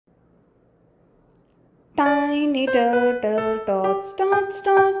Tiny turtle tots, tots,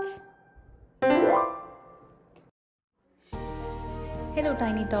 tots. Hello,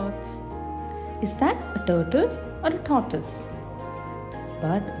 tiny tots. Is that a turtle or a tortoise?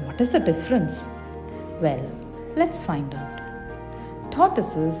 But what is the difference? Well, let's find out.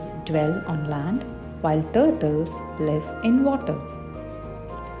 Tortoises dwell on land while turtles live in water.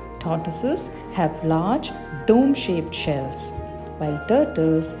 Tortoises have large dome-shaped shells while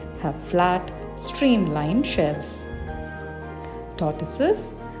turtles have flat streamlined shells.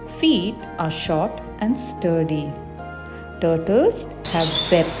 Tortoises' feet are short and sturdy. Turtles have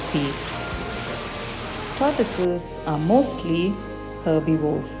webbed feet. Tortoises are mostly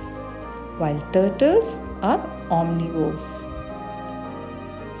herbivores, while turtles are omnivores.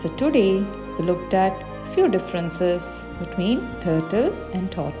 So today we looked at few differences between turtle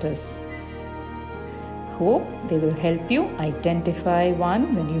and tortoise. Hope they will help you identify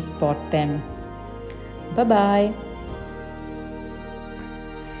one when you spot them. Bye-bye.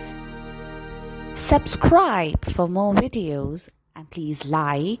 Subscribe for more videos and please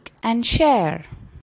like and share.